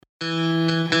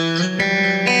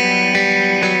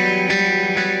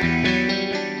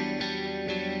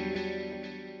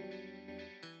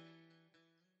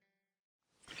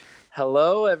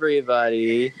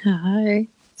everybody. Hi.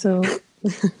 So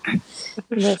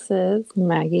this is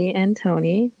Maggie and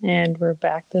Tony, and we're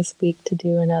back this week to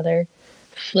do another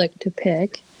flick to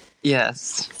pick.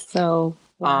 Yes. So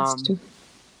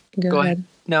go ahead.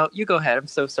 No, you go ahead. I'm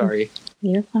so sorry.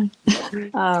 You're fine.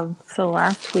 So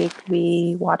last week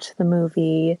we watched the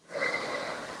movie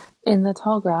In the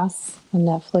Tall Grass, a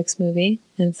Netflix movie,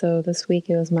 and so this week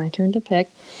it was my turn to pick.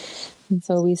 And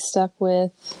so we stuck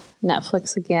with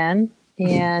Netflix again,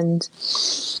 and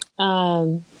since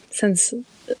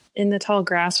In the Tall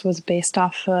Grass was based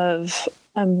off of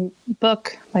a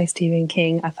book by Stephen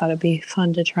King, I thought it'd be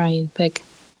fun to try and pick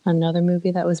another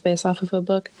movie that was based off of a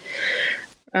book.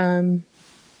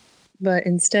 But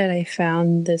instead I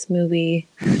found this movie,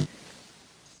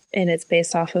 and it's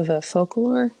based off of a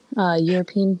folklore,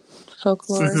 European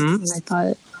folklore, and I thought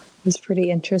it was pretty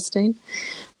interesting.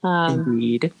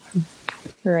 Indeed.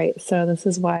 Right, so this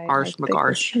is why Arsh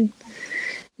McArsh.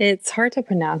 It's hard to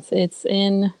pronounce. It's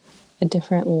in a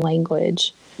different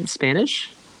language.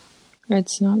 Spanish?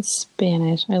 It's not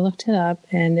Spanish. I looked it up,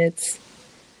 and it's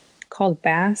called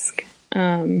Basque.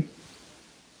 So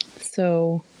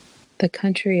the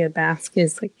country of Basque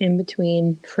is like in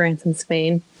between France and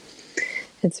Spain.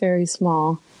 It's very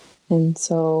small, and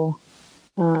so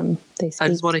they speak. I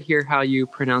just want to hear how you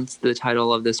pronounce the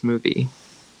title of this movie.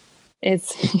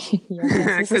 It's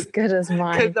it's as good as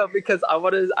mine. No, because I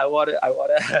want to.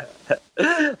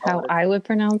 How I would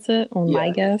pronounce it, or my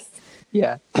guess.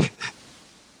 Yeah.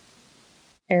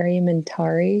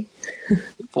 Aramentari.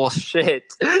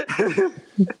 Bullshit.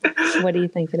 What do you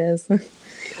think it is?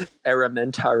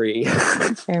 Aramentari.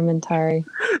 Aramentari.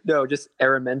 No, just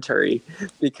elementary,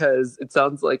 because it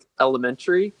sounds like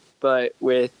elementary, but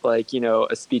with a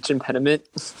speech impediment.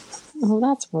 Oh,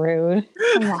 that's rude.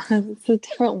 Come on, it's a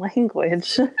different language.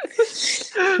 So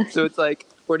it's like,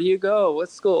 where do you go?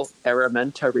 What school?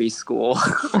 Elementary school.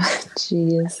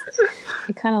 Jeez.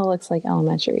 It kind of looks like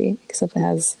elementary, except it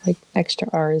has like extra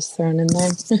R's thrown in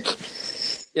there.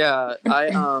 Yeah,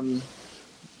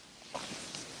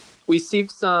 we received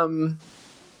some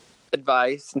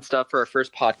advice and stuff for our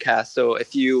first podcast. So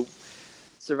if you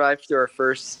survived through our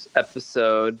first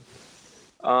episode,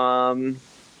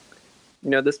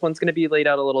 this one's going to be laid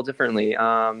out a little differently.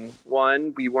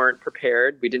 One, we weren't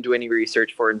prepared. We didn't do any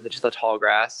research for it. It's just the Tall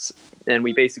Grass. And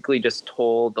we basically just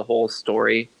told the whole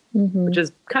story, which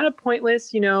is kind of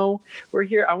pointless. We're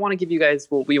here. We want to give you guys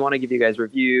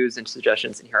reviews and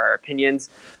suggestions and hear our opinions,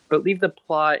 but leave the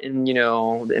plot and,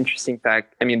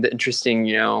 the interesting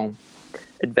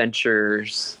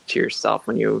adventures to yourself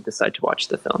when you decide to watch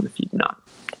the film, if you do not.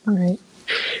 All right.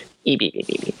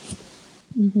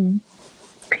 Mm-hmm.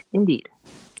 Indeed.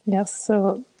 Yes.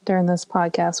 So during this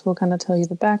podcast, we'll kind of tell you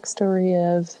the backstory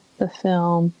of the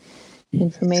film,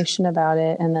 information about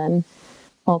it, and then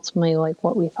ultimately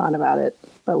what we thought about it.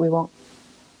 But we won't,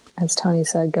 as Tony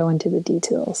said, go into the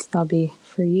details. That'll be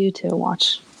for you to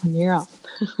watch on your own.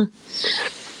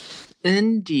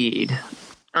 Indeed.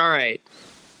 All right.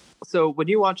 So when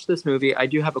you watch this movie, I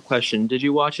do have a question. Did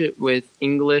you watch it with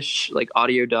English,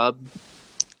 audio dub?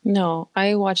 No,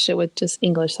 I watched it with just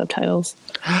English subtitles.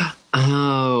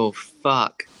 Oh,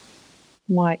 fuck.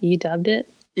 What, you dubbed it?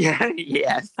 Yeah,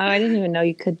 yes. Oh, I didn't even know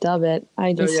you could dub it.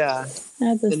 I just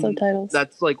had the subtitles.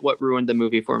 That's what ruined the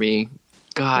movie for me.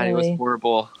 God, really? It was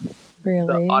horrible. Really?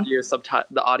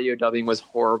 The audio dubbing was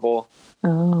horrible.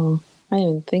 Oh, I didn't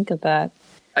even think of that.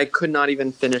 I could not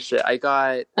even finish it. I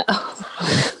got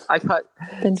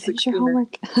then finish your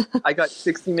homework. I got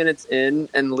 60 minutes in,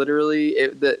 and literally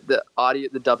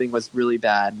the dubbing was really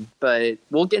bad. But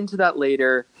we'll get into that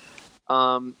later.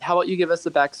 How about you give us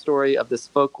the backstory of this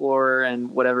folklore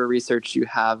and whatever research you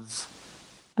have?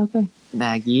 Okay,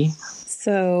 Maggie.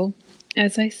 So,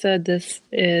 as I said, this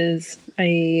is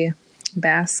a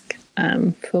Basque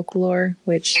folklore,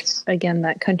 which again,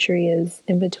 that country is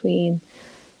in between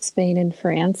Spain and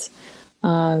France,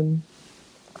 and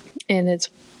it's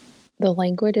the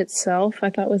language itself I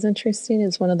thought was interesting.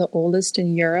 It's one of the oldest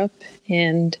in Europe,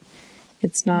 and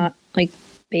it's not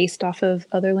based off of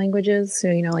other languages. So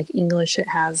English, it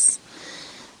has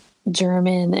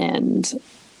German, and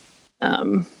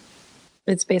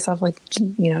it's based off the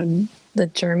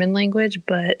German language,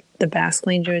 but the Basque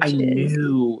language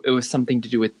knew it was something to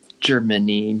do with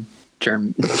Germany.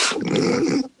 Never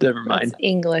mind. That's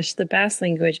English. The Basque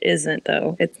language isn't,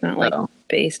 though. It's not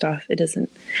based off. It's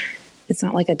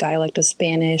not like a dialect of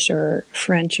Spanish or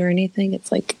French or anything.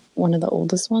 It's one of the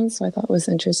oldest ones. So I thought it was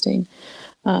interesting.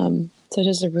 So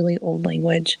just a really old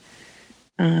language.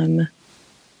 But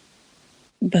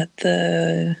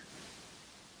the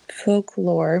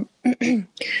folklore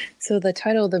So the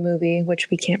title of the movie, which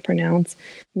we can't pronounce,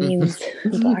 means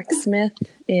blacksmith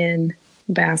in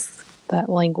Basque, that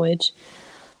language.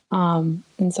 And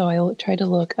so I tried to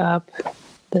look up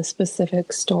the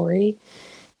specific story,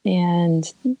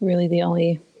 and really the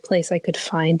only place I could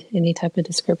find any type of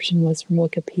description was from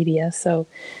Wikipedia. So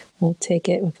we'll take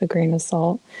it with a grain of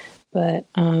salt.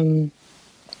 But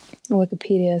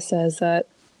Wikipedia says that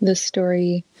this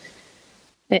story,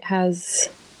 it has,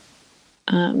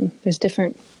 there's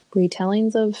different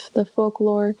retellings of the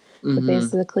folklore, but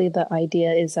basically the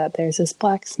idea is that there's this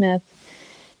blacksmith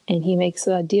and he makes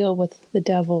a deal with the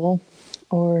devil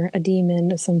or a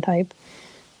demon of some type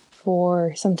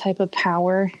for some type of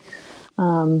power.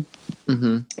 But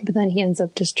then he ends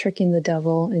up just tricking the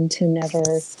devil into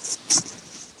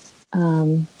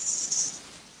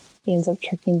he ends up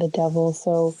tricking the devil,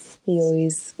 so he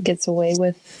always gets away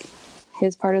with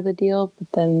his part of the deal,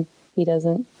 but then he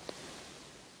doesn't.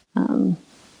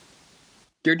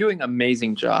 You're doing an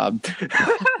amazing job.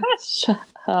 Shut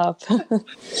up.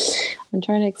 I'm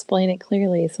trying to explain it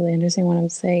clearly so they understand what I'm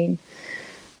saying.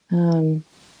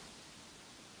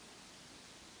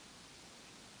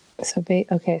 So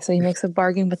he makes a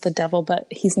bargain with the devil, but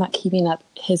he's not keeping up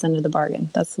his end of the bargain.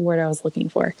 That's the word I was looking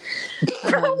for.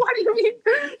 What do you mean?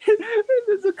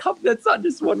 There's a couple. That's not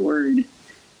just one word.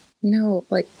 No,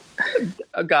 like.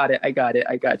 I got it. I got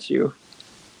you.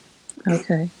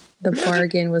 Okay. The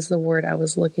bargain was the word I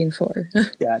was looking for.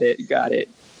 Got it.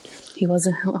 He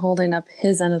wasn't holding up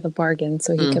his end of the bargain,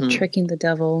 so he kept tricking the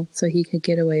devil so he could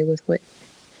get away with what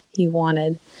he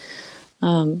wanted.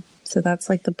 So that's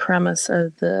like the premise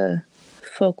of the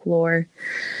folklore.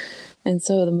 And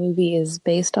so the movie is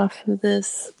based off of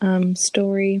this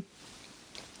story.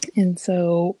 And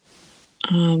so,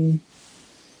 so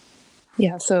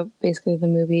basically the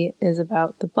movie is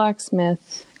about the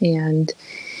blacksmith, and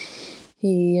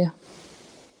he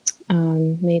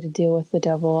made a deal with the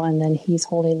devil, and then he's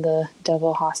holding the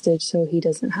devil hostage so he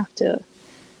doesn't have to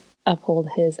uphold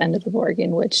his end of the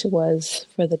bargain, which was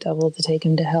for the devil to take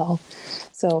him to hell.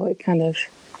 So it kind of,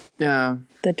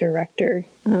 the director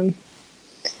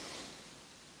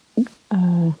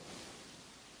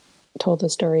told the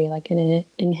story like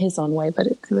in his own way, but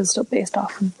it was still based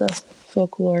off of the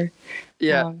folklore.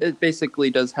 Yeah, it basically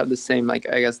does have the same,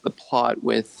 like, I guess, the plot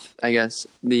with, I guess,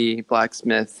 the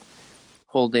blacksmith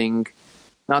holding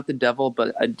not the devil,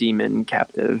 but a demon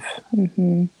captive.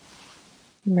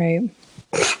 Right.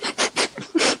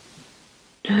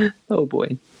 Oh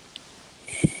boy.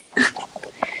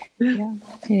 Yeah.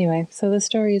 Anyway, so the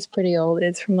story is pretty old.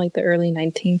 It's from like the early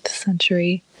 19th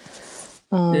century.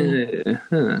 And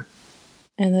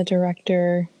the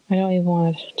director, I don't even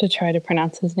want to try to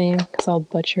pronounce his name because I'll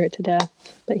butcher it to death,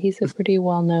 but he's a pretty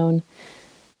well-known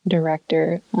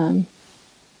director.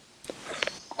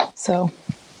 So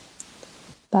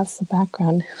that's the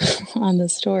background on the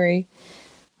story,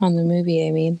 on the movie,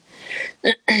 I mean.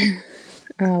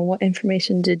 What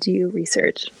information did you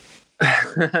research?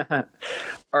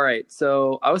 All right,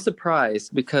 so I was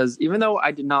surprised because even though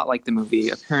I did not like the movie,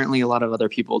 apparently a lot of other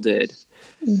people did.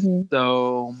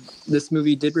 So this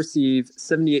movie did receive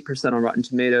 78% on Rotten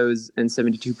Tomatoes and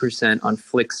 72% on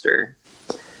Flickster.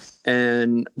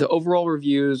 And the overall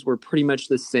reviews were pretty much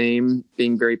the same,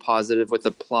 being very positive with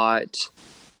the plot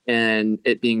and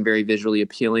it being very visually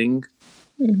appealing.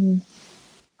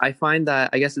 I find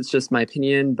that, I guess it's just my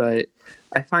opinion, but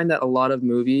I find that a lot of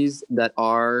movies that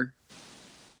are,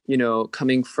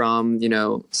 coming from,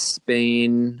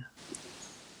 Spain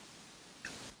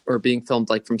or being filmed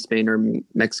like from Spain or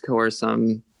Mexico or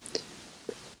some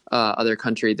other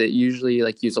country that usually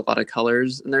like use a lot of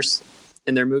colors in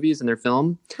their movies and their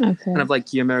film. Kind of like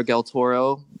Guillermo del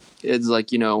Toro is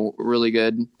like, really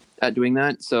good at doing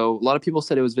that. So a lot of people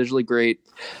said it was visually great,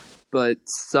 but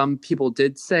some people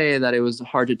did say that it was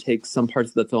hard to take some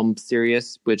parts of the film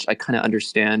serious, which I kind of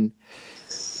understand.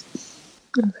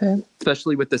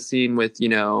 Especially with the scene with,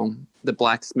 the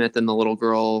blacksmith and the little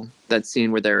girl, that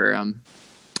scene where they're,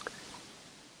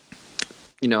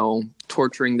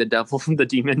 torturing the devil, the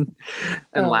demon,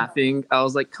 and laughing. I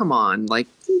was like, come on, like,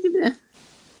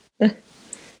 and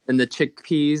the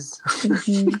chickpeas.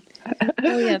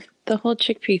 Oh yeah, the whole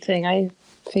chickpea thing. I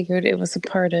figured it was a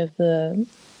part of the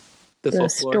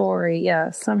story.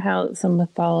 Yeah, somehow some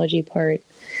mythology part.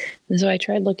 And so I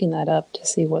tried looking that up to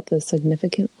see what the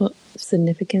significance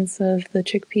of the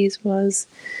chickpeas was.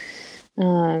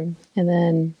 And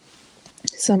then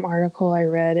some article I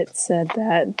read, it said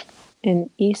that in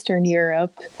Eastern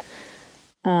Europe,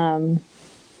 one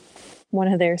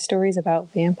of their stories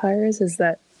about vampires is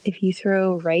that if you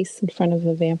throw rice in front of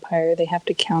a vampire, they have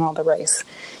to count all the rice,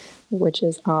 which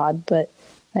is odd. But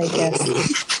I guess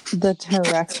the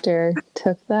director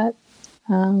took that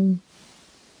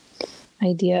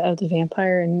idea of the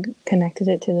vampire and connected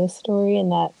it to this story,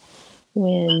 and that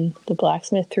when the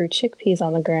blacksmith threw chickpeas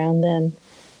on the ground, then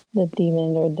the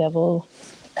demon or devil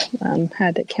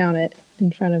had to count it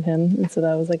in front of him, and so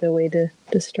that was like a way to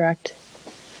distract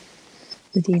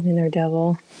the demon or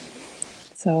devil.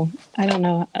 So I don't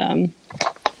know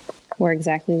where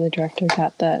exactly the director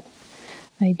got that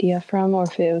idea from, or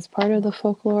if it was part of the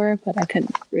folklore, but I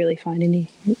couldn't really find any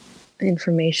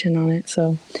information on it.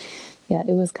 So yeah,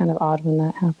 it was kind of odd when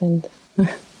that happened.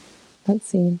 That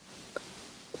scene.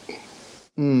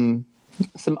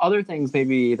 Some other things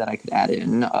maybe that I could add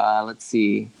in. Let's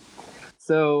see.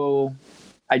 So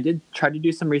I did try to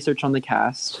do some research on the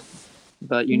cast,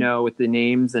 but with the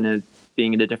names and it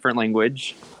being in a different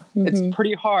language, it's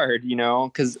pretty hard,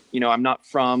 because I'm not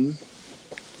from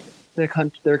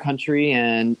their country,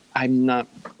 and I'm not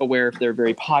aware if they're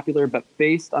very popular. But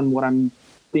based on what I'm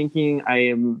thinking,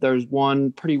 there's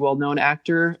one pretty well-known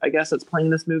actor, I guess, that's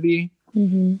playing this movie,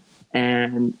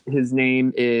 and his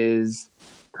name is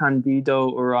Candido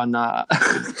Urana.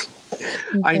 Okay.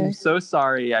 I'm so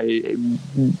sorry.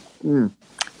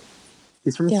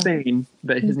 He's from Spain,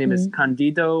 but his name is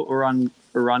Candido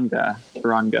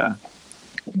Uranga.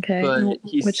 Okay. But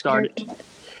he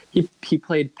he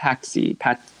played Patsy.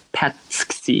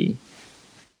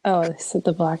 Oh, so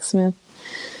the blacksmith?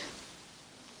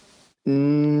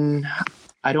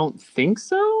 I don't think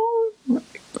so.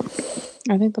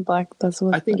 I think that's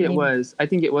what I think it was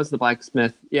the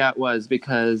blacksmith. Yeah, it was,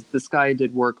 because this guy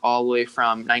did work all the way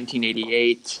from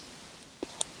 1988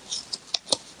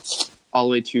 all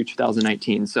the way to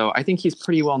 2019. So I think he's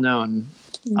pretty well known.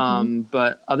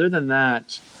 But other than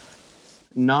that,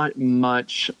 not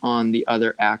much on the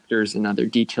other actors and other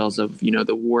details of,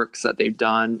 the works that they've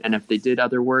done. And if they did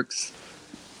other works,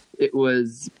 it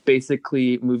was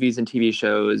basically movies and TV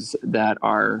shows that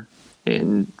are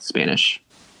in Spanish.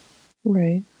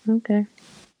 Right. Okay.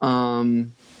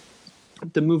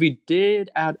 The movie did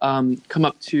come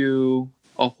up to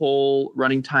a whole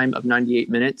running time of 98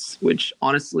 minutes, which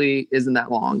honestly isn't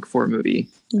that long for a movie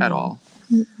at all.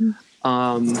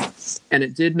 And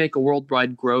it did make a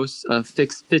worldwide gross of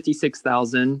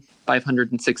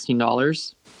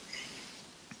 $56,516.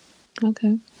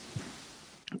 Okay.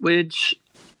 Which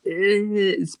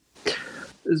is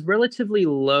relatively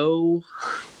low,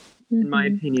 in my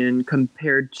opinion,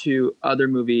 compared to other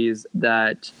movies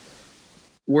that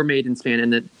were made in Spain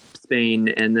and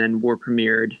then were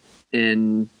premiered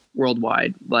in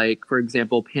worldwide. Like, for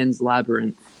example, Pan's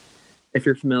Labyrinth. If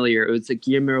you're familiar, it was a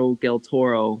Guillermo del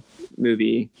Toro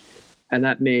movie, and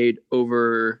that made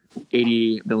over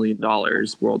 $80 million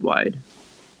worldwide.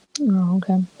 Oh,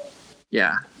 okay.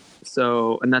 Yeah.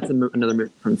 So, and that's another movie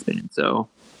from Spain. So,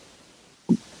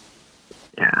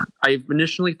 yeah. I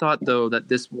initially thought, though, that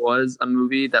this was a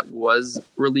movie that was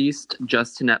released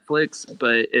just to Netflix,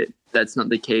 but that's not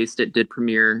the case. It did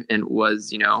premiere and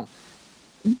was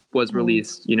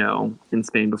released, in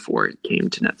Spain before it came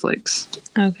to Netflix.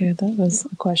 Okay, that was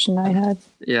a question I had.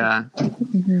 Yeah.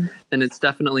 And it's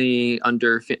definitely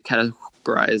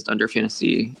categorized under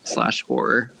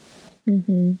fantasy/horror.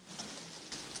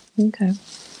 Okay.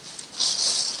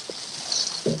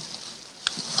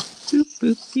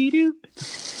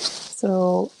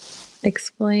 So,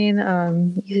 explain,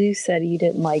 you said you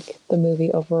didn't like the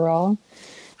movie overall.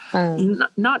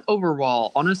 Not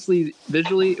overall. Honestly,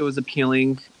 visually, it was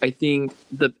appealing. I think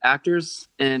the actors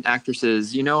and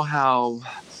actresses, how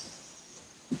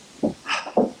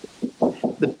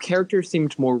the characters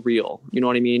seemed more real. You know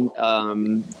what I mean?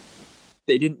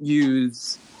 They didn't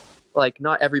use,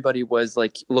 not everybody looked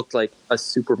like a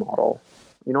supermodel.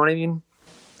 You know what I mean?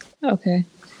 Okay.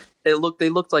 They looked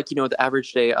like, the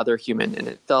average day other human, and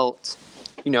it felt,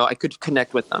 I could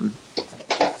connect with them.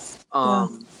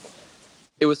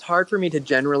 It was hard for me to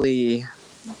generally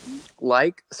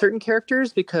like certain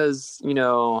characters because,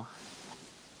 the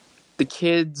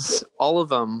kids, all of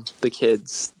them, the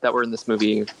kids that were in this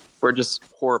movie were just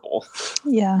horrible.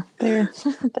 Yeah, they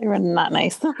were not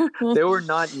nice. They were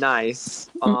not nice.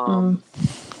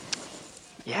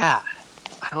 Yeah,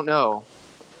 I don't know.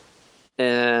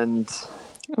 And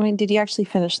I mean, did you actually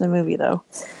finish the movie though?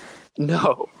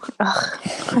 No.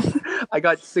 I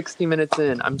got 60 minutes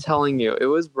in. I'm telling you, it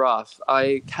was rough.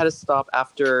 I had to stop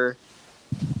after,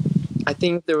 I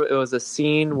think it was a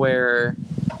scene where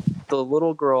the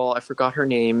little girl, I forgot her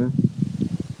name.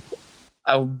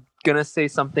 I'm going to say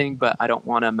something, but I don't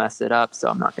want to mess it up, so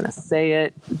I'm not going to say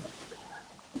it.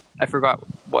 I forgot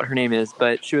what her name is,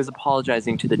 but she was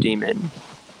apologizing to the demon.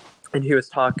 And she was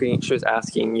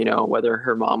asking, whether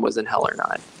her mom was in hell or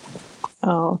not.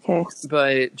 Oh, okay.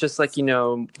 But just like,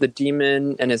 the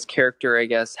demon and his character, I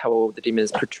guess, how the demon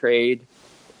is portrayed,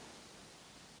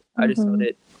 I just found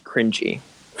it cringy.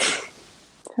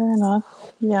 Fair enough.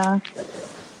 Yeah.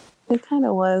 It kind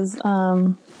of was.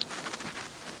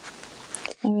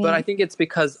 But I think it's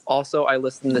because also I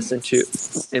listened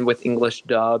this in with English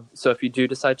dub. So if you do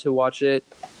decide to watch it,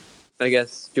 I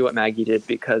guess do what Maggie did,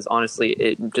 because honestly,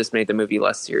 it just made the movie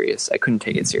less serious. I couldn't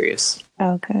take it serious.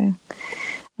 Okay.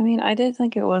 I mean, I did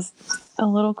think it was a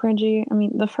little cringy. I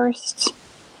mean,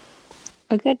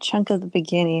 a good chunk of the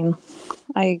beginning,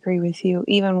 I agree with you.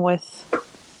 Even with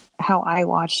how I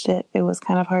watched it, it was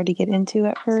kind of hard to get into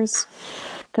at first.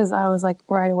 Because I was like,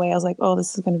 right away, I was like, oh,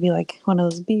 this is going to be like one of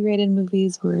those B-rated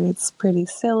movies where it's pretty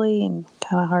silly and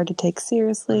kind of hard to take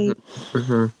seriously.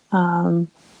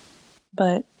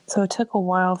 But so it took a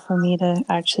while for me to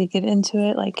actually get into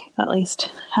it, like at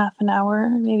least half an hour,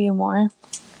 maybe more.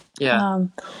 Yeah.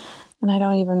 And I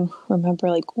don't even remember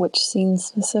like which scene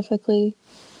specifically.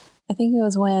 I think it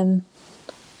was when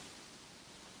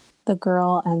the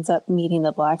girl ends up meeting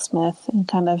the blacksmith, and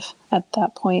kind of at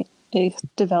that point they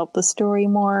developed the story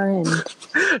more. And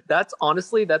that's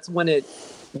when it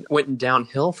went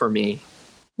downhill for me.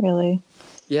 Really?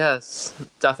 Yes,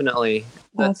 definitely.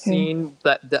 That scene,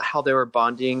 that how they were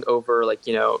bonding over, like,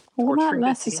 well, not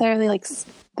necessarily like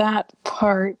that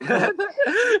part.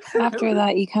 After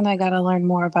that, you kind of got to learn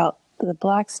more about the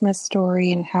blacksmith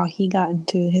story and how he got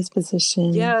into his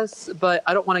position. Yes, but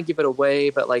I don't want to give it away,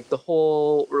 but like the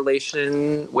whole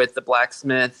relation with the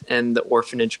blacksmith and the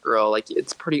orphanage girl, like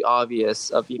it's pretty obvious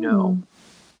of,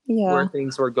 where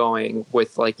things were going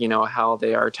with, like, how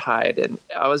they are tied. And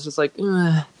I was just like,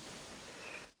 ugh.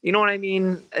 You know what I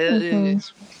mean? I don't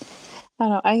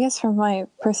know. I guess from my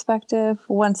perspective,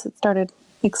 once it started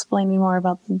explaining more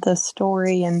about the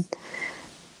story, and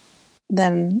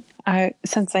then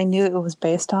since I knew it was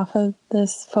based off of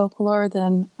this folklore,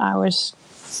 then I was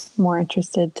more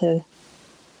interested to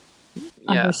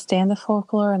understand the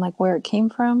folklore and like where it came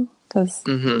from. Because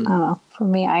I don't know, for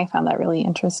me, I found that really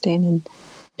interesting, and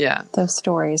those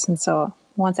stories. And so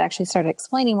once I actually started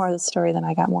explaining more of the story, then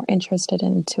I got more interested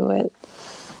into it.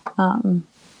 And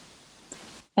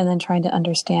then trying to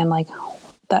understand like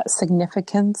that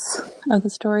significance of the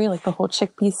story, like the whole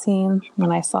chickpea scene.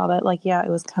 When I saw that, like, it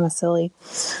was kind of silly.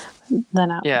 Then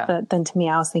to me,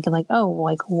 I was thinking like, oh,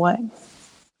 like what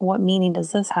meaning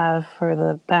does this have for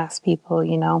the Basque people?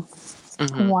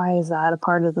 Why is that a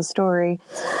part of the story?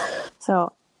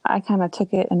 So I kind of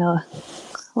took it in a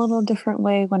little different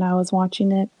way when I was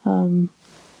watching it.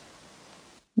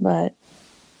 But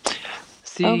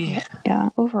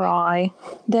overall, I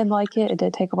did like it. It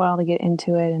did take a while to get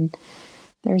into it, and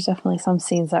there's definitely some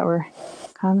scenes that were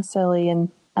kind of silly.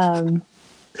 And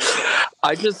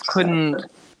I just couldn't.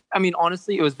 I mean,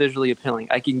 honestly, it was visually appealing.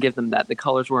 I can give them that. The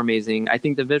colors were amazing. I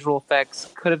think the visual effects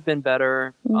could have been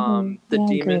better. The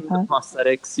demon, the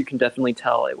prosthetics, you can definitely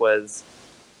tell it was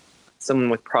someone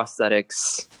with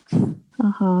prosthetics.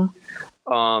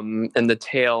 And the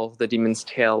tail, the demon's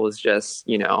tail was just,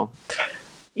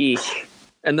 eek.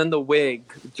 And then the wig,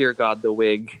 dear God, the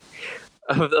wig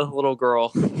of the little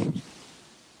girl.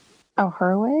 Oh,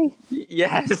 her wig?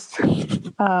 Yes.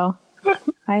 Oh,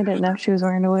 I didn't know she was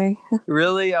wearing a wig.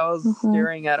 Really? I was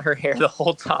staring at her hair the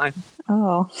whole time.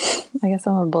 Oh, I guess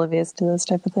I'm oblivious to those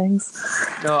type of things.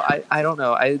 No, I don't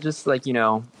know. I just like,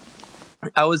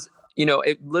 I was,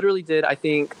 it literally did, I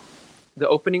think, the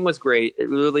opening was great. It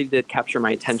really did capture my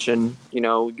attention.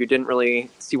 You didn't really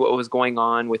see what was going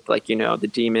on with, like, the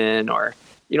demon, or,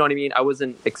 you know what I mean? I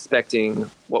wasn't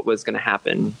expecting what was going to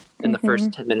happen in the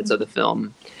first 10 minutes of the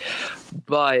film.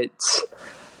 But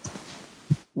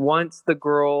once the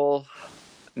girl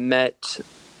met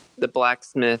the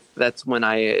blacksmith, that's when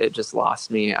it just lost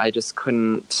me. I just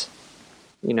couldn't,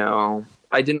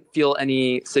 I didn't feel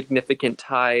any significant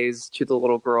ties to the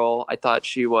little girl. I thought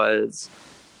she was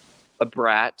a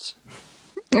brat.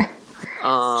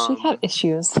 She had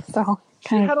issues, so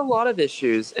she had a lot of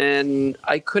issues, and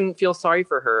I couldn't feel sorry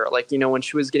for her. Like, when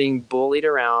she was getting bullied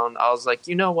around, I was like,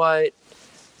 you know what?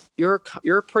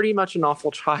 You're pretty much an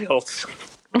awful child.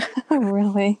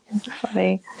 Really?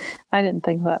 Funny. I didn't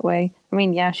think that way. I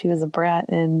mean, she was a brat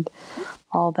and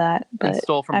all that, but and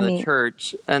stole from the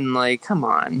church, and like, come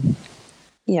on.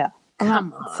 Yeah.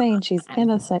 I'm not saying she's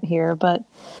innocent here, but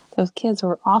those kids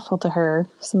were awful to her.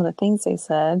 Some of the things they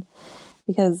said,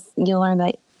 because you learn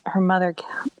that her mother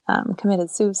committed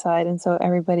suicide, and so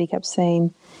everybody kept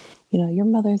saying, your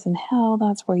mother's in hell.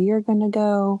 That's where you're going to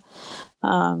go.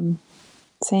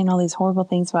 Saying all these horrible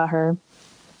things about her.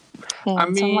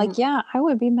 And so I'm like, yeah, I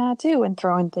would be mad too, and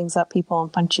throwing things at people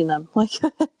and punching them. Like,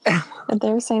 and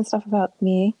they were saying stuff about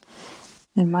me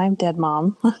and my dead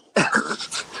mom.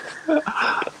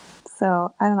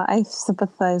 So I don't know. I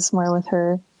sympathize more with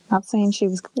her. Not saying she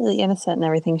was completely innocent in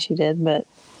everything she did, but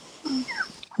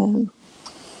I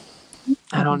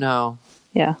don't know.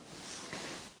 Yeah,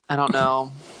 I don't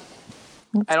know.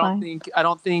 I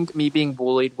don't think me being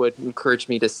bullied would encourage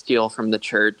me to steal from the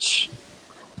church.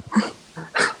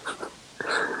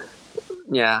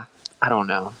 Yeah, I don't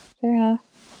know. Fair enough.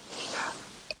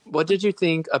 What did you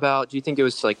think about? Do you think it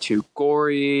was like too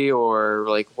gory, or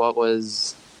like what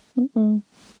was? There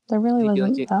really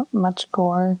wasn't that much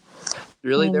gore.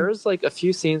 Really, there was like a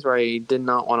few scenes where I did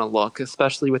not want to look,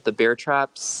 especially with the bear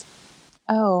traps.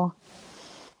 Oh.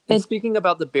 And speaking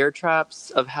about the bear traps,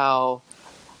 of how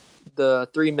the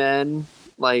three men,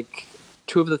 like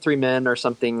two of the three men or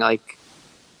something, like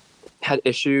had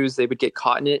issues, they would get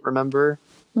caught in it, remember?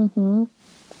 Mm-hmm.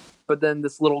 But then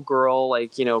this little girl,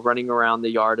 like, you know, running around the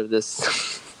yard of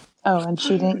this. Oh, and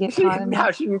she didn't get caught in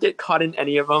it? She didn't get caught in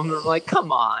any of them. I'm like,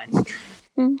 come on.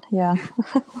 Yeah.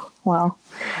 Well,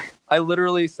 I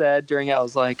literally said during it, I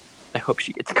was like, I hope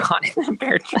she gets caught in the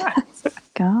bear traps.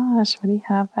 Gosh, what do you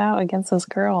have out against this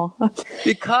girl?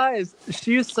 Because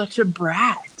she is such a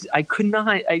brat. I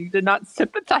did not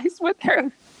sympathize with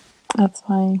her. That's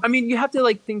fine. I mean, you have to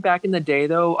like think back in the day,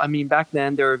 though. I mean, back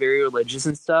then they were very religious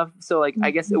and stuff. So, like,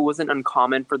 I guess it wasn't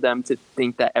uncommon for them to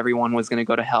think that everyone was going to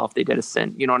go to hell if they did a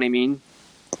sin. You know what I mean?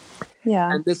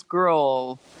 Yeah. And this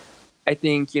girl, I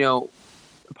think, you know,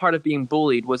 part of being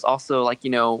bullied was also like, you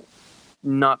know,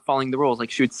 not following the rules.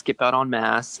 Like, she would skip out on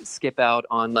mass, skip out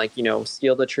on, like, you know,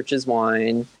 steal the church's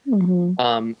wine,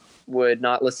 would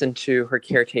not listen to her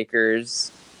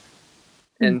caretakers.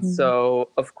 And so,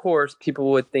 of course,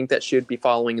 people would think that she would be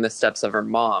following in the steps of her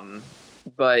mom.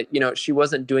 But, you know, she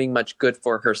wasn't doing much good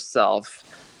for herself.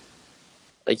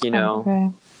 Like, you know.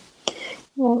 Okay.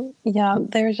 Well, yeah,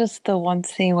 there's just the one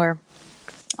scene where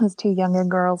those two younger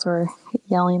girls were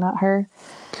yelling at her.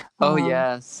 Oh,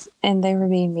 yes. And they were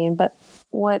being mean. But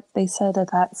what they said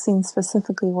at that scene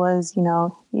specifically was, you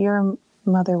know, your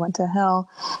mother went to hell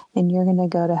and you're going to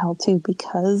go to hell too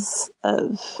because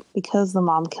the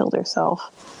mom killed herself.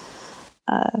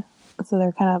 So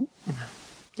they're kind of...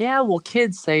 Yeah, well,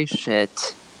 kids say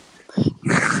shit.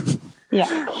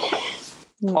 Yeah.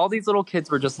 All these little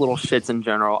kids were just little shits in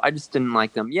general. I just didn't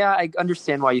like them. Yeah, I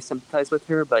understand why you sympathize with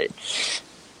her, but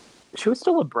she was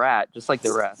still a brat, just like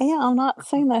the rest. Yeah, I'm not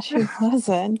saying that she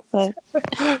wasn't, but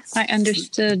I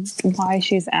understood why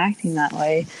she's acting that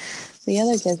way. The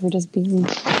other kids were just being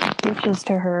bitches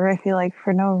to her, I feel like,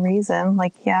 for no reason.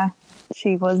 Like, yeah,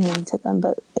 she was mean to them,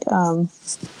 but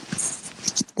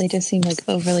they just seemed like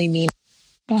overly mean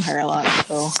to her a lot,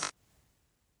 so.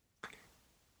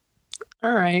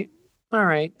 All right.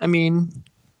 I mean,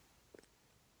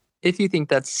 if you think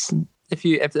that's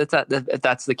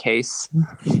the case,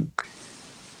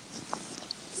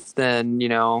 then, you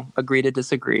know, agree to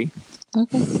disagree.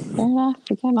 Okay, fair enough.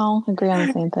 We can all agree on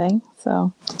the same thing.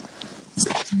 So,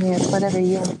 yeah, whatever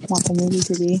you want the movie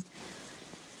to be,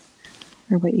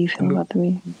 or what you feel about the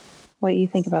movie, what you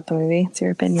think about the movie. It's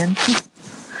your opinion.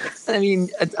 I mean,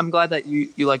 I'm glad that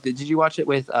you liked it. Did you watch it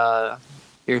with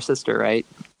your sister, right?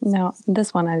 No,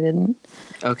 this one I didn't.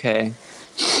 Okay.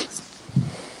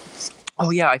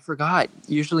 Oh, yeah, I forgot.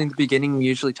 Usually in the beginning, we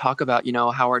usually talk about, you know,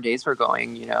 how our days were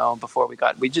going, you know, before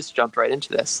we just jumped right into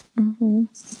this. Mm-hmm.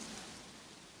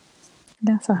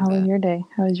 Yeah, so how was your day?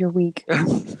 How was your week?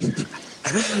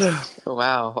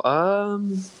 Wow.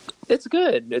 It's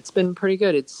good. It's been pretty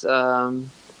good. It's, my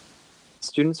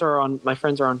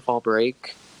friends are on fall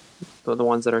break. They're the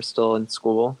ones that are still in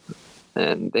school.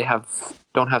 And they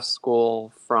don't have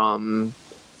school from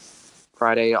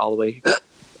Friday all the way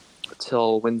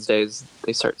till Wednesdays.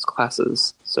 They start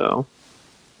classes. So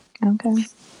okay,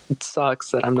 it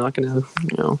sucks that I'm not gonna,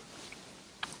 you know.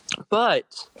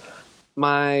 But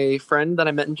my friend that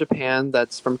I met in Japan,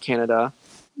 that's from Canada,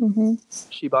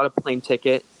 she bought a plane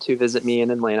ticket to visit me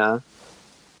in Atlanta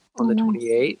on the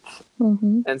 28th,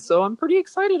 and so I'm pretty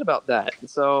excited about that.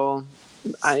 So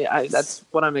I that's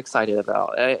what I'm excited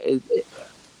about. I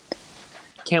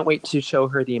can't wait to show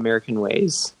her the American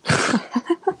ways.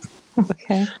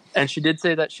 Okay. And she did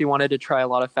say that she wanted to try a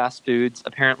lot of fast foods.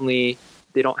 Apparently,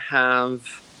 they don't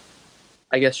have...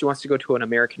 I guess she wants to go to an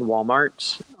American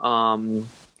Walmart,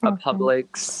 a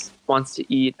Publix, wants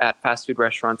to eat at fast food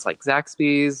restaurants like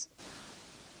Zaxby's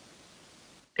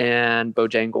and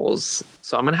Bojangles.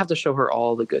 So I'm going to have to show her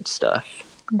all the good stuff.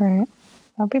 Right.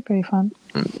 That'll be pretty fun.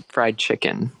 Fried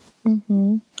chicken.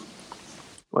 Mm-hmm.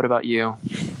 What about you?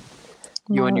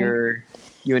 You and your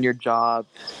You and your job,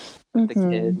 the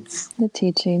kids, the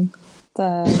teaching,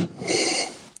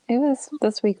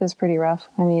 this week was pretty rough.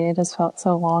 I mean, it just felt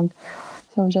so long.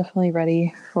 So I'm definitely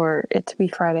ready for it to be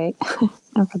Friday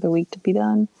and for the week to be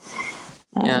done.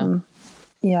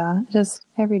 Yeah, just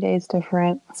every day is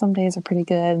different. Some days are pretty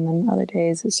good, and then other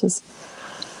days it's just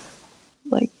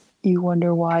like you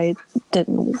wonder why it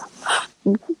didn't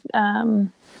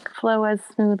flow as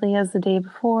smoothly as the day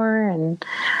before. And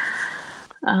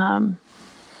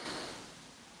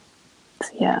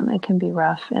yeah, it can be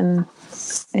rough, and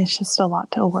it's just a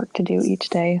lot of work to do each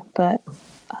day. But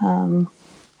I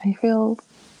feel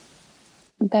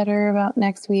better about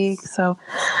next week, so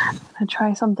I'm gonna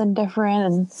try something different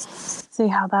and see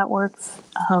how that works,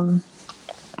 to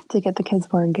get the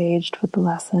kids more engaged with the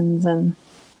lessons and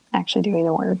actually doing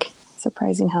the work.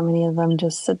 Surprising how many of them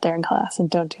just sit there in class and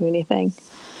don't do anything.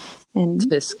 And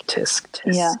tisk tisk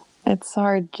tisk. Yeah, it's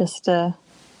hard just to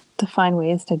find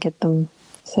ways to get them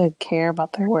to care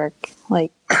about their work.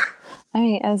 Like, I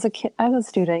mean, as a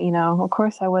student, you know, of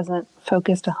course I wasn't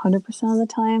focused 100% of the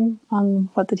time on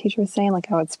what the teacher was saying.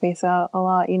 Like, I would space out a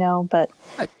lot, you know, but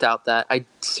I doubt that. I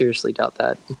seriously doubt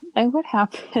that. It would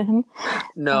happen.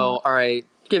 No, all right.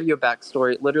 Give you a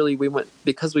backstory. Literally, we went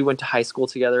to high school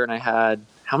together, and I had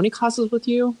how many classes with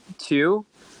you? 2?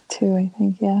 2, I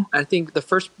think, yeah. I think the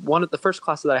first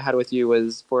class that I had with you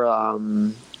was for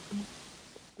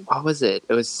what was it?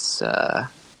 It was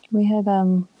we had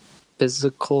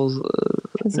physical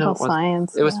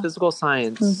science. It was physical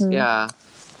science. Mm-hmm. Yeah,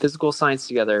 physical science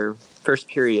together. First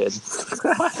period.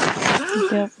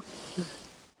 Yep.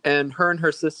 And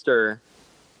her sister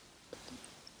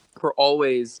were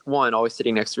always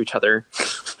sitting next to each other.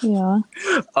 Yeah.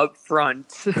 Up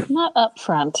front. Not up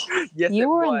front. Yes, you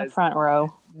were in the front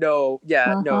row. No,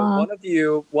 yeah, no.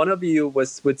 One of you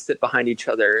would sit behind each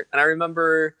other, and I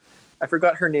remember, I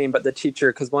forgot her name, but the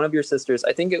teacher, because one of your sisters,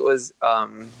 I think it was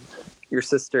your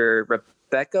sister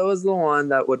Rebecca, was the one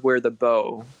that would wear the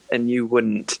bow, and you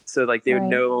wouldn't. So like they would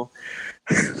know,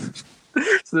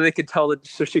 so she could tell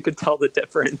the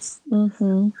difference.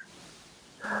 Mm-hmm.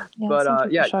 Yeah, but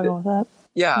yeah, struggle with that.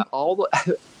 Yeah,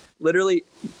 literally,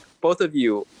 both of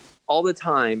you. All the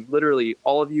time, literally,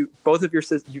 all of you, both of you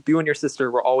and your sister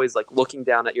were always like looking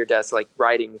down at your desk, like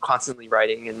constantly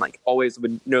writing, and like always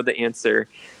would know the answer.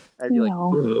 I'd be like,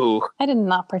 "Ooh." I did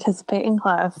not participate in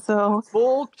class, so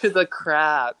full to the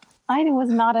crap. I was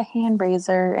not a hand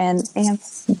raiser, and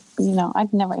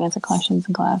I'd never answer questions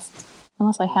in class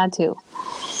unless I had to.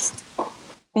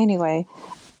 Anyway.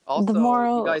 Also,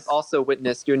 you guys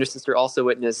you and your sister also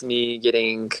witnessed me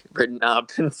getting written up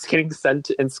and getting sent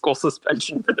in school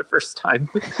suspension for the first time.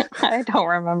 I don't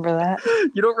remember that.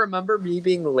 You don't remember me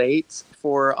being late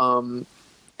for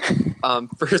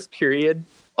first period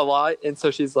a lot? And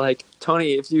so she's like,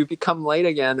 Tony, if you become late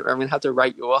again, I'm going to have to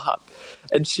write you up.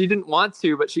 And she didn't want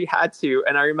to, but she had to.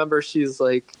 And I remember she's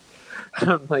like,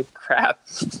 I'm like, crap.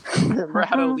 I remember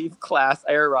how to leave class.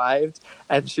 I arrived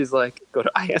and she's like, go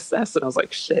to ISS. And I was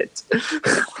like, shit.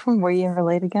 Were you ever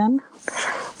late again?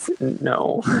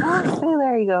 No. Oh,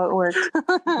 there you go. It worked.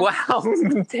 Wow.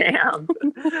 Damn.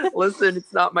 Listen,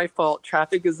 it's not my fault.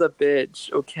 Traffic is a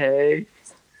bitch. Okay.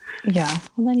 Yeah.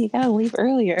 Well, then you gotta leave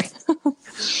earlier.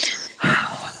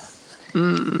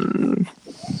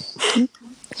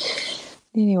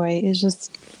 Anyway, it's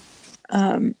just,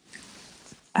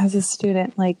 as a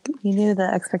student, like, you knew the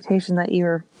expectation that you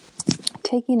were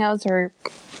taking notes or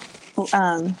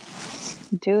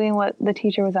doing what the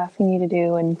teacher was asking you to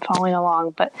do and following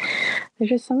along, but there's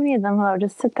just so many of them that would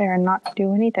just sit there and not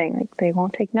do anything. Like, they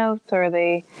won't take notes, or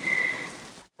they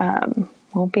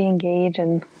won't be engaged,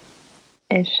 and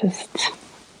it's just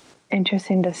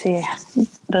interesting to see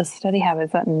the study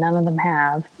habits that none of them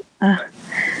have.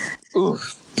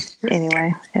 Oof.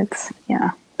 Anyway, that's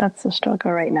the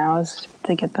struggle right now, is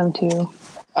to get them to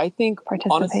participate.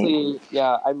 Honestly,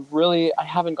 yeah, I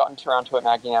haven't gotten around to it,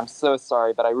 Maggie. I'm so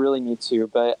sorry, but I really need to.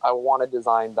 But I want to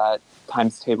design that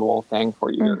times table thing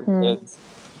for your kids.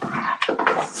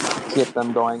 Get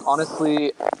them going.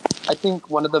 Honestly, I think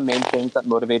one of the main things that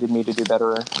motivated me to do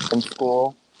better in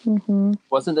school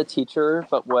wasn't the teacher,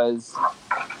 but was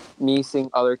me seeing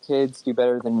other kids do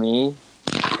better than me.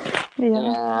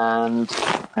 Yeah. And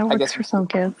that works, I guess, for some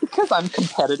kids. Because I'm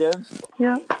competitive.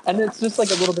 Yeah. And it's just like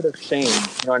a little bit of shame.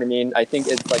 You know what I mean? I think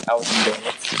it's like out of it.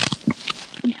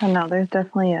 Yeah, no, there's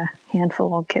definitely a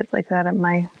handful of kids like that at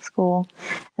my school.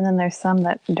 And then there's some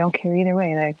that don't care either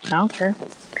way. Like, I don't care.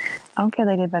 I don't care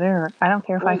they did better. Or I don't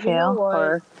care if I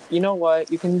fail. You know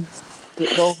what?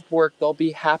 They'll work. They'll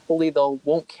be happily. They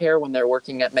won't care when they're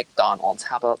working at McDonald's.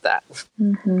 How about that?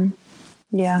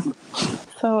 Yeah.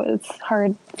 So it's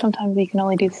hard. Sometimes you can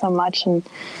only do so much, and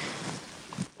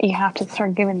you have to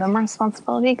start giving them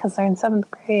responsibility because they're in 7th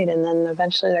grade, and then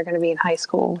eventually they're going to be in high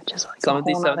school, which is like some of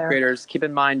these 7th graders, keep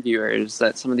in mind, viewers,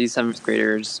 that some of these 7th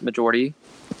graders, majority,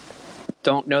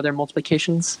 don't know their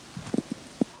multiplications.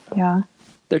 Yeah.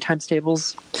 Their times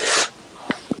tables.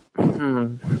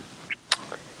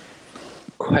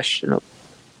 Questionable.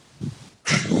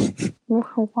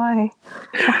 Why?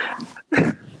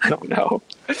 I don't know.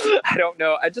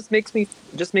 It just makes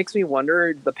me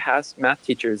wonder the past math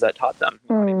teachers that taught them.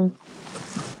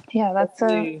 Yeah, that's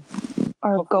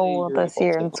our goal this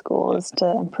year in school is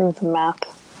to improve the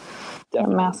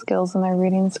math skills and their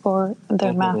reading score,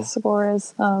 their math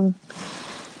scores. But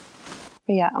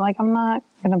yeah, like I'm not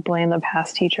gonna blame the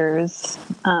past teachers.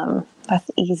 That's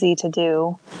easy to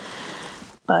do,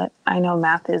 but I know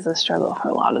math is a struggle for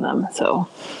a lot of them. So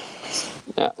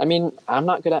yeah, I mean, I'm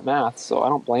not good at math, so I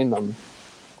don't blame them.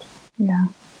 Yeah.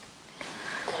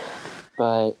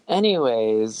 But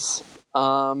anyways,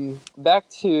 back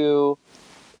to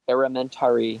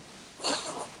elementary.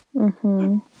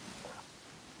 Mm-hmm.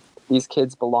 These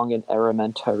kids belong in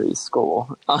elementary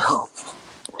school.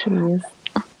 Jeez.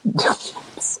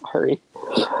 Sorry.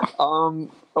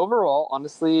 Overall,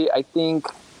 honestly, I think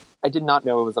I did not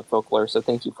know it was a folklore, so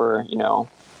thank you for,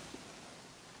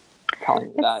 telling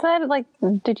me that. It said, like,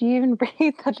 did you even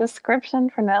read the description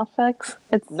for Netflix?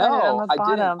 It said on the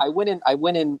bottom. I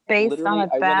went in based on a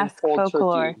Basque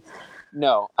folklore. Turkey.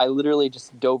 No, I literally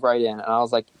just dove right in, and I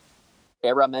was like,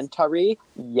 elementary?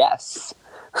 Yes.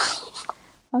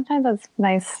 Sometimes that's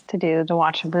nice to do, to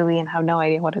watch a movie and have no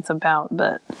idea what it's about,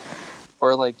 but...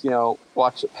 Or, like,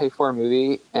 pay for a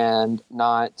movie and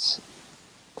not...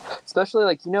 Especially,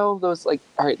 like, those, like...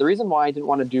 All right, the reason why I didn't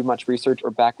want to do much research or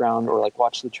background or, like,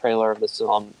 watch the trailer of this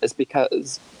film is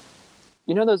because...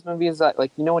 those movies that,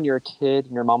 like, when you're a kid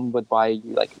and your mom would buy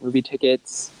you, like, movie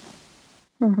tickets...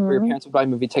 Mm-hmm. Or your parents would buy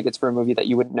movie tickets for a movie that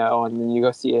you wouldn't know, and then you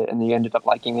go see it, and you ended up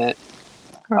liking it.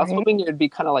 Right. I was hoping it would be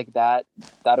kind of like that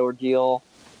ordeal.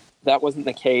 That wasn't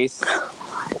the case.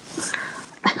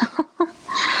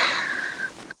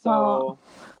 Well,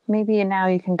 maybe now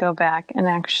you can go back and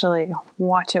actually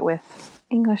watch it with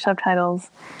English subtitles.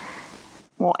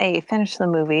 Well, A, finish the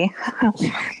movie.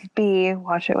 B,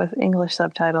 watch it with English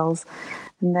subtitles.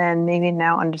 And then maybe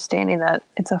now understanding that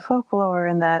it's a folklore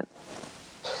and that...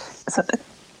 So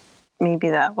maybe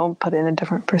that will put it in a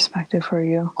different perspective for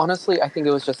you. Honestly, I think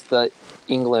it was just the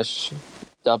English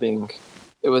dubbing.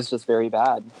 It was just very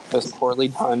bad. It was poorly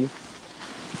done.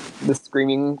 The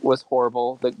screaming was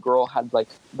horrible. The girl had, like,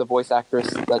 the voice actress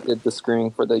that did the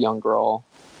screaming for the young girl.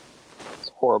 It's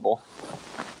horrible.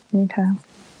 Okay.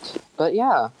 But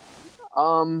yeah,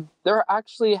 there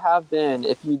actually have been,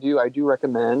 I do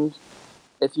recommend,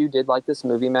 if you did like this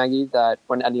movie, Maggie, that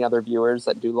when any other viewers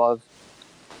that do love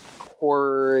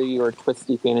horror or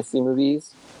twisty fantasy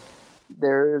movies,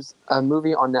 there's a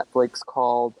movie on Netflix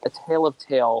called A Tale of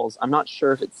Tales. I'm not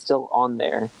sure if it's still on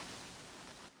there,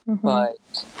 but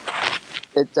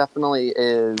it definitely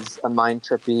is a mind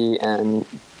trippy and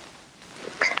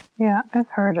yeah, I've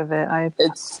heard of it. I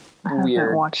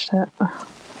haven't watched it.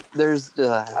 There's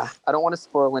I don't want to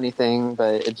spoil anything,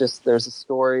 but there's a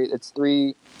story. It's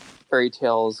 3 fairy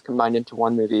tales combined into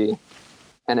one movie,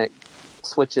 and it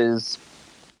switches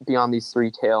beyond these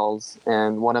 3 tales,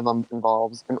 and one of them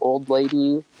involves an old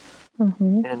lady,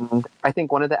 and I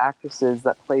think one of the actresses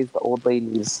that plays the old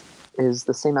ladies is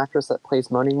the same actress that plays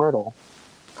Moaning Myrtle.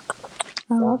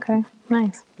 Oh, okay.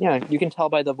 Nice. Yeah, you can tell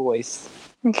by the voice.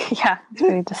 Yeah, it's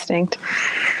very distinct.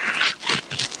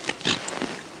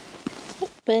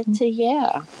 But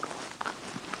yeah.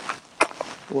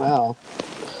 Wow.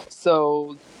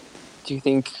 So, do you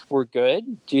think we're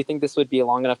good? Do you think this would be a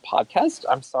long enough podcast?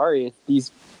 I'm sorry if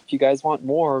you guys want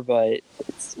more, but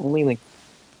it's only like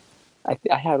I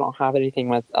don't have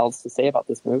anything else to say about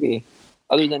this movie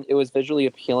other than it was visually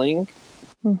appealing.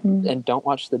 And don't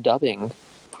watch the dubbing.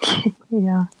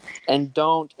 Yeah. And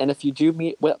if you do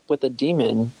meet with a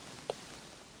demon,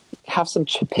 have some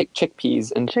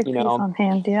chickpeas and chickpeas on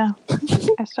hand. Yeah.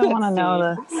 I still want to know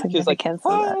the significance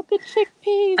of that. The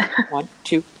chickpeas. 1,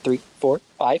 2, 3, 4,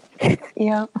 5.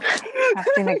 Yeah.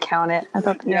 Having to count it.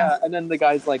 Yeah. And then the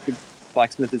guy's like, the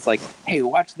blacksmith is like, hey,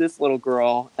 watch this little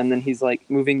girl. And then he's like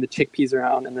moving the chickpeas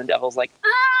around, and the devil's like,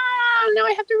 now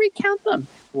I have to recount them.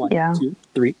 1, 2,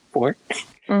 3, 4.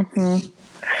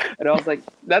 And I was like,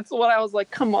 that's what I was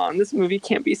like, come on, this movie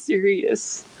can't be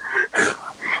serious.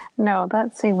 No,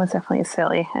 that scene was definitely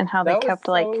silly. And how they kept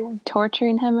like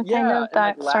torturing him kind of.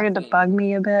 That like, started to bug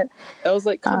me a bit. I was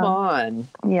like, come on.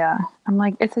 Yeah. I'm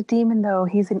like, it's a demon though.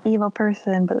 He's an evil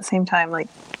person. But at the same time, like,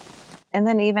 And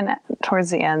then even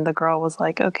towards the end, the girl was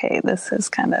like, okay, this is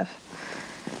kind of,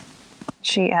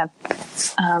 she had,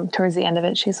 towards the end of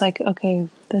it, she's like, okay,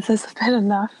 this is a bit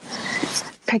enough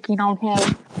picking on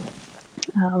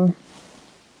him.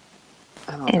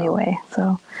 Anyway,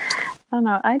 so I don't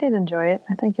know. I did enjoy it.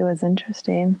 I think it was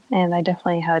interesting. And I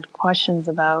definitely had questions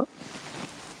about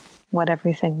what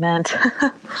everything meant,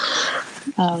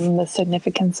 the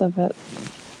significance of it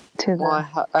to the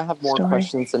I have more story.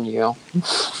 questions than you.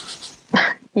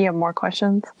 You have more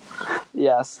questions?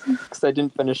 Yes, because I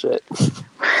didn't finish it.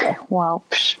 Well,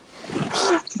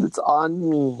 it's on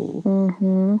me.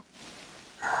 Mm-hmm.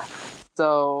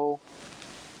 So,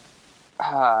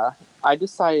 I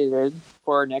decided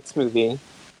for our next movie,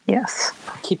 yes,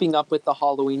 keeping up with the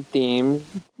Halloween theme,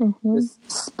 this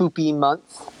spoopy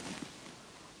month.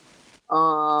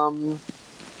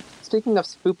 Speaking of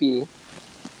spoopy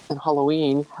and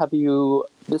Halloween, have you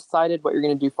decided what you're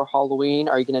going to do for Halloween?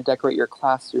 Are you going to decorate your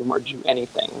classroom or do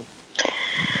anything?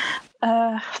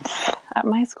 At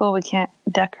my school, we can't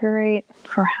decorate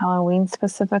for Halloween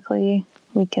specifically.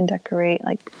 We can decorate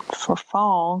like for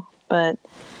fall, but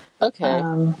okay.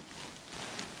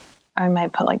 I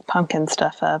might put like pumpkin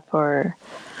stuff up, but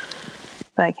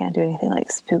I can't do anything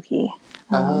like spooky.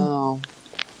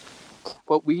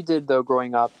 What we did though,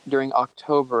 growing up during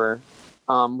October,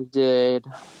 we did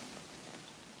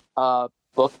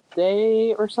book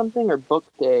day or something, or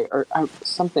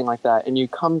something like that, and you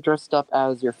come dressed up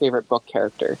as your favorite book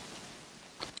character.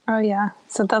 Oh yeah,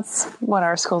 so that's what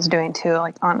our school's doing too.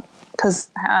 Like because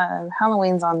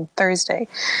Halloween's on Thursday,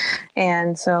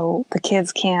 and so the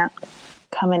kids can't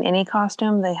come in any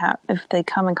costume. If they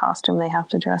come in costume, they have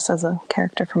to dress as a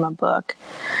character from a book.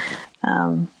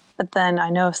 But then I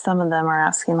know some of them are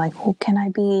asking like, well, can I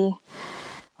be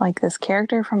like this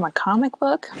character from a comic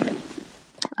book?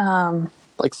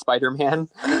 Like Spider-Man?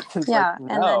 Yeah.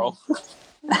 Like, no.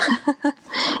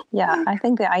 Yeah, I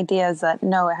think the idea is that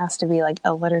no, it has to be like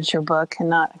a literature book and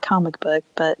not a comic book.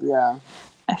 But yeah,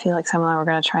 I feel like some of them are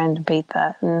going to try and debate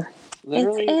that. And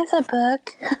literally, it is a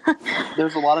book.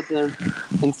 There's a lot of them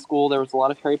in school. There was a lot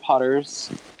of Harry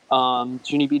Potters.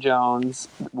 Junie B. Jones.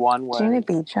 One was Junie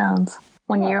B. Jones.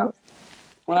 When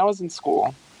I was in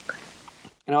school,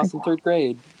 and I was in third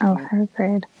grade. Oh, third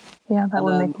grade. Yeah, that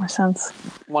would make more sense.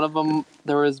 One of them,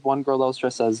 there was one girl that was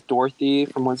dressed as Dorothy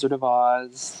from Wizard of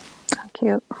Oz. How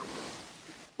cute.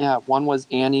 Yeah, one was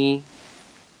Annie.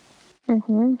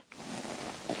 Mm-hmm.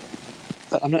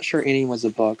 But I'm not sure Annie was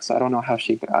a book, so I don't know how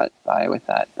she got by with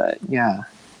that. But yeah.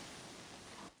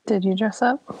 Did you dress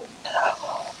up?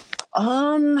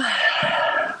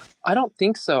 I don't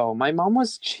think so. My mom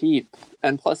was cheap,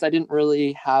 and plus I didn't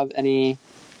really have any,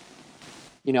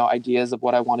 ideas of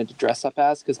what I wanted to dress up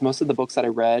as, because most of the books that I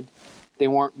read, they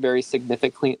weren't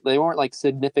significantly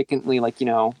like,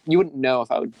 you wouldn't know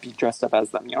if I would be dressed up as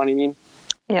them. You know what I mean?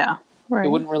 Yeah, right. It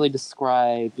wouldn't really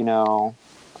describe,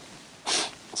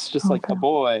 it's just like a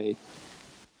boy.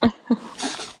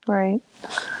 Right.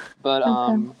 But,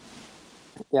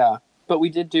 yeah. But we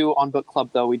did do on book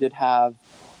club, though. We did have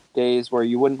days where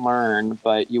you wouldn't learn,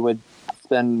 but you would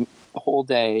spend the whole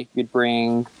day. You'd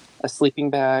bring a sleeping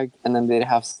bag, and then they'd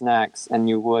have snacks, and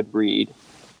you would read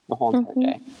the whole entire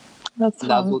day. That's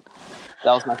fun.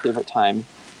 That was my favorite time.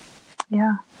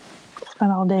 Yeah.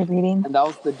 Spent all day reading. And that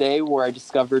was the day where I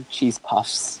discovered cheese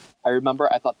puffs. I remember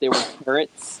I thought they were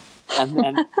carrots, and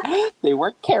then they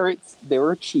weren't carrots, they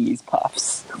were cheese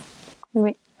puffs.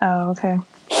 Wait. Oh, okay.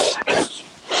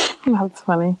 That's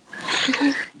funny.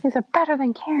 These are better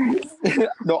than carrots.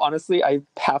 No, honestly, I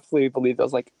halfly believed. I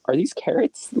was like, are these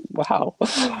carrots? Wow.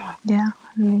 Yeah.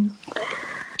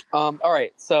 All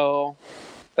right, so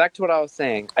back to what I was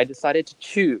saying. I decided to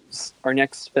choose our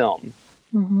next film.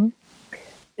 Mm-hmm.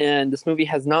 And this movie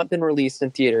has not been released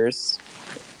in theaters.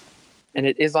 And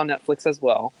it is on Netflix as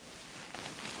well.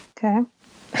 Okay.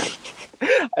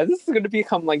 This is going to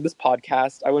become like this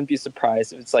podcast. I wouldn't be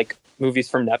surprised if it's like movies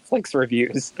from Netflix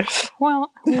reviews.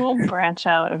 Well, we'll branch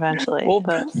out eventually.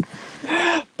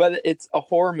 But it's a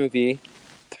horror movie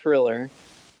thriller.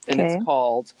 And it's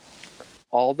called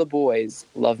All the Boys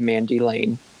Love Mandy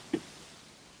Lane.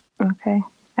 Okay.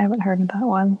 I haven't heard of that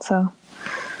one, so...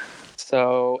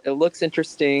 So it looks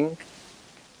interesting.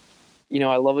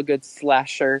 I love a good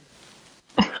slasher.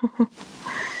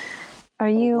 Are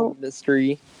you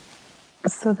mystery?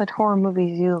 So the horror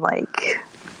movies you like?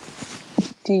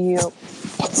 Do you?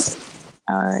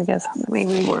 I guess let me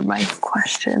reword my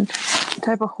question. What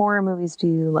type of horror movies do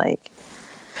you like?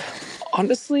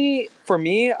 Honestly, for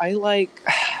me, I like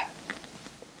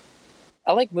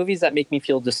movies that make me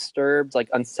feel disturbed, like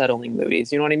unsettling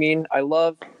movies. You know what I mean?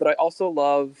 But I also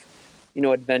love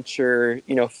adventure,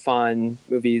 fun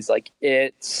movies like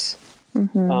It,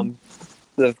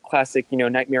 the classic,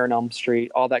 Nightmare on Elm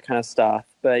Street, all that kind of stuff.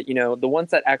 But, the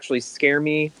ones that actually scare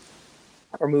me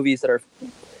are movies that are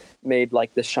made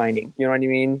like The Shining. You know what I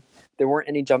mean? There weren't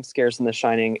any jump scares in The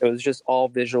Shining. It was just all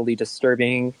visually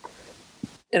disturbing.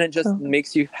 And it just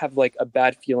makes you have like a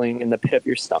bad feeling in the pit of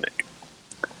your stomach.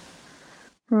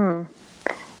 So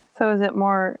is it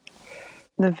more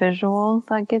the visual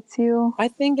that gets you? I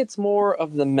think it's more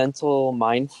of the mental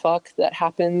mindfuck that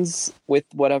happens with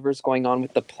whatever's going on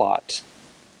with the plot.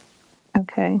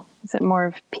 Okay. Is it more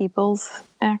of people's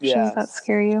actions that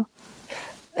scare you?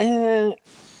 I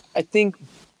think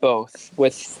both.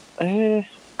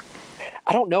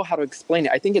 I don't know how to explain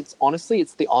it. I think it's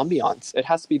the ambiance. It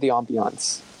has to be the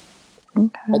ambiance.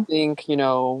 Okay. I think,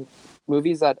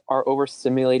 movies that are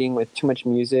overstimulating with too much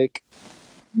music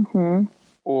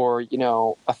or,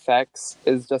 effects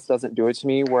just doesn't do it to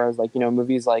me. Whereas like,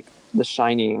 movies like The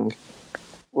Shining,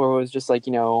 where it was just like,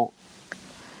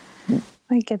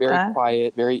 I get very that.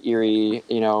 quiet, very eerie,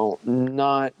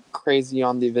 not crazy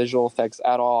on the visual effects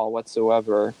at all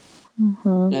whatsoever.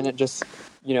 And it just,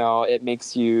 it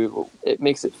makes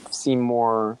it seem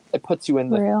more, it puts you in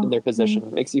their position.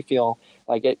 It makes you feel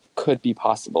like it could be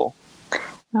possible.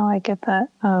 No, I get that.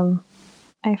 I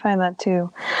find that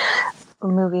too.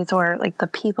 Movies where like the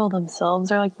people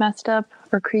themselves are like messed up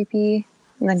or creepy,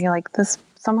 and then you're like,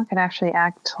 someone could actually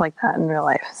act like that in real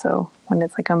life. So when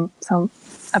it's like a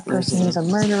person who's a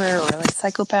murderer or like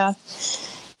psychopath,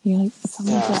 you're like,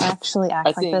 someone could actually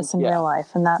act like this in real life,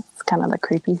 and that's kind of the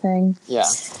creepy thing. Yeah,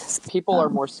 people are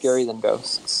more scary than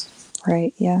ghosts.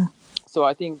 Right. Yeah. So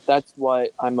I think that's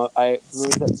what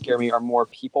movies that scare me are more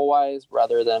people wise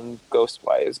rather than ghost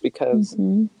wise, because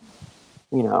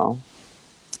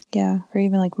Yeah, or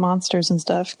even like monsters and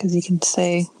stuff, because you can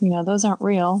say, those aren't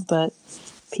real, but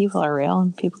people are real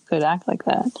and people could act like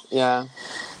that. Yeah.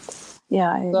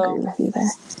 Yeah, I agree with you there.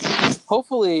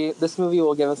 Hopefully this movie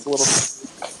will give us a little,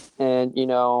 and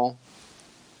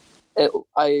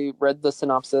I read the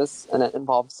synopsis and it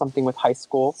involves something with high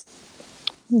school.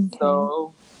 Okay.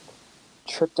 So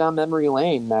trip down memory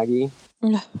lane, Maggie.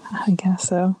 I guess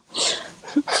so.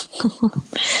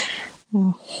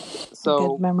 So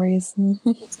good memories.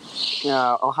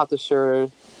 Yeah, I'll have to share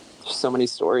so many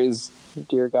stories.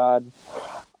 Dear God.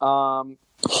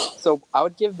 So I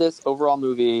would give this overall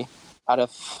movie out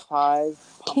of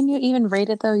 5. Can you even rate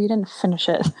it though? You didn't finish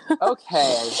it.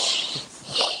 Okay.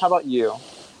 How about you?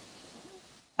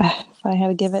 If I had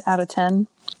to give it out of 10.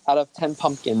 Out of 10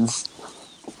 pumpkins.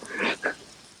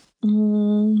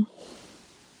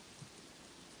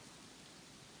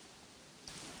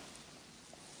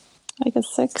 Like a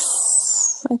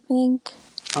 6, I think.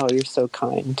 Oh, you're so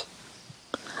kind.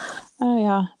 Oh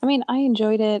yeah. I mean, I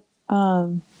enjoyed it.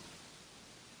 Again,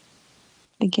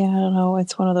 I don't know.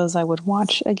 It's one of those I would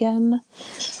watch again.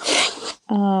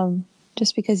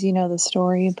 Just because you know the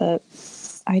story, but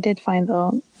I did find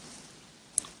the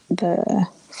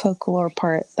folklore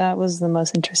part that was the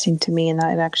most interesting to me, and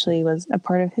that it actually was a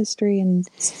part of history, and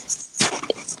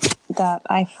that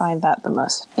I find that the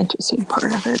most interesting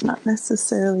part of it, not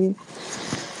necessarily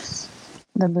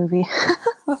the movie.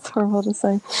 That's horrible to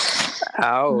say.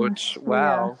 Ouch.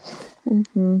 Wow.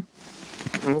 Yeah.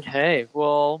 Okay.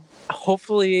 Well,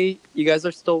 hopefully you guys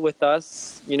are still with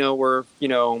us. We're,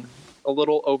 a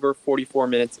little over 44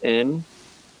 minutes in,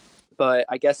 but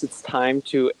I guess it's time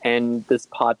to end this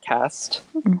podcast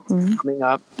coming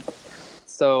up.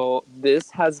 So this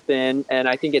has been, and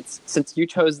I think since you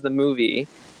chose the movie,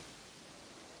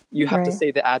 you have to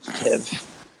say the adjective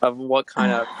of what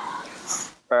kind of,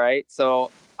 all right?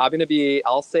 So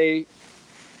I'll say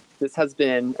this has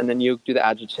been, and then you do the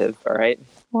adjective, all right?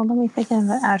 Well, let me think of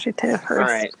the adjective first. All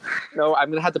right. No, I'm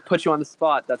going to have to put you on the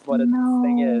spot. That's what this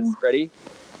thing is. Ready?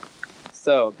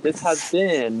 So this has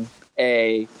been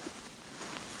a...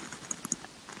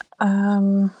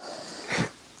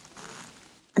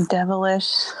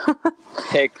 devilish.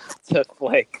 Pick to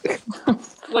flick.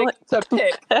 Flick to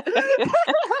pick.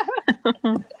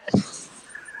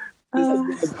 This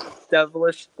has been a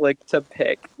devilish flick to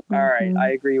pick. All right,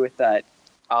 I agree with that.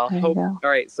 All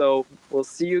right, so we'll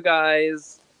see you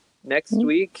guys next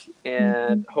week,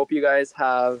 and hope you guys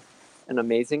have an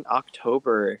amazing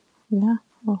October. Yeah.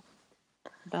 Well,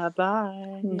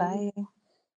 bye-bye. Bye.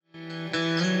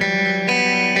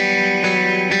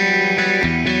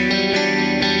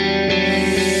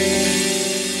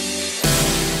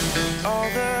 All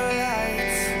the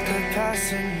lights, they're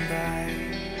passing by.